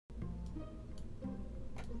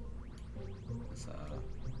So...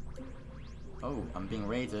 Oh, I'm being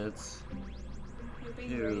raided. You're being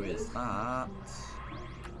Who raided? is that?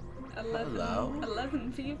 11, Hello?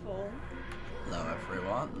 11 people. Hello,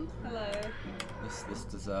 everyone. Hello. This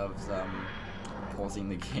deserves pausing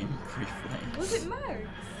the game briefly. Was it Max?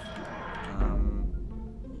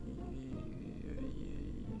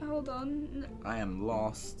 Hold on. I am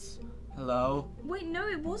lost. Hello? Wait, no,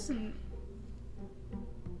 it wasn't.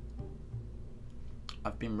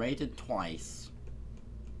 I've been raided twice.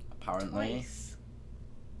 Apparently. Twice.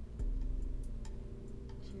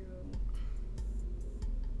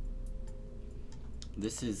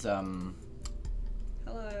 This is Hello.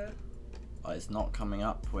 it's not coming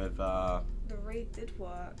up with The raid did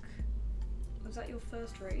work. Was that your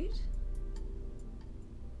first raid?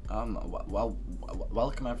 well,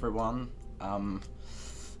 welcome everyone.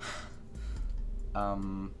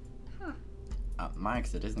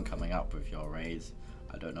 Max, it isn't coming up with your raid.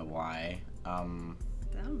 I don't know why. Damn.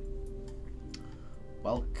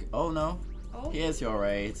 Oh no. Oh. Here's your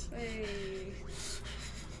raid. Hey.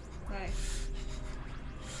 Nice.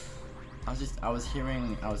 I was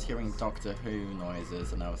hearing Doctor Who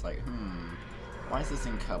noises, and I was like, why is this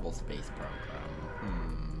in Kerbal Space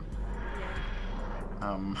Program?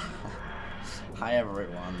 Yeah. Hi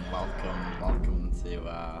everyone, welcome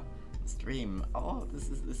to stream. Oh, this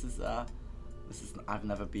is I've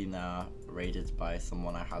never been raided by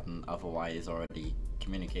someone I hadn't otherwise already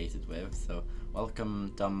communicated with. So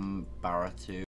welcome, Dumb Baratu.